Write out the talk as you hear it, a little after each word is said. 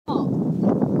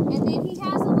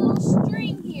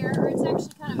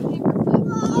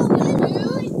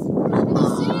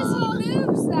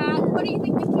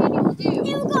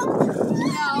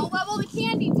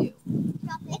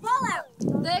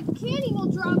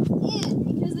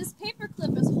because this paper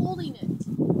clip is holding it.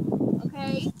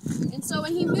 Okay? And so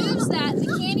when he moves that,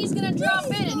 the candy's gonna drop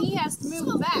in and he has to move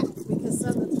it back because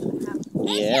something's gonna happen.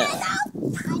 Yeah.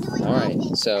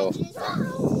 Alright, so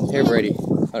here, Brady.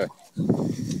 Alright.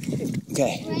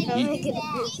 Okay.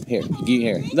 Here.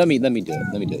 Let me do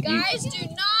it. Guys, do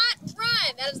not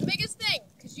run. That is the biggest thing.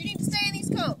 Because you need to stay in these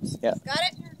cones. Yeah. Got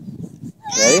it?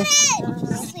 Ready?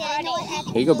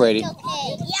 Here you go, Brady.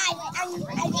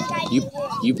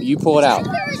 You pull it out.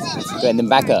 Okay, and then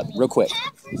back up real quick.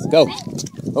 Go.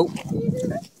 Oh.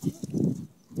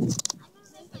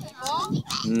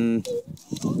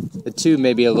 The tube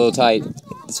may be a little tight.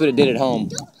 That's what it did at home.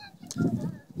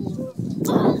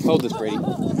 Hold this, Brady. Take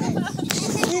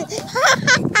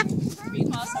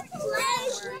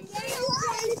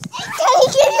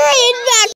it right back.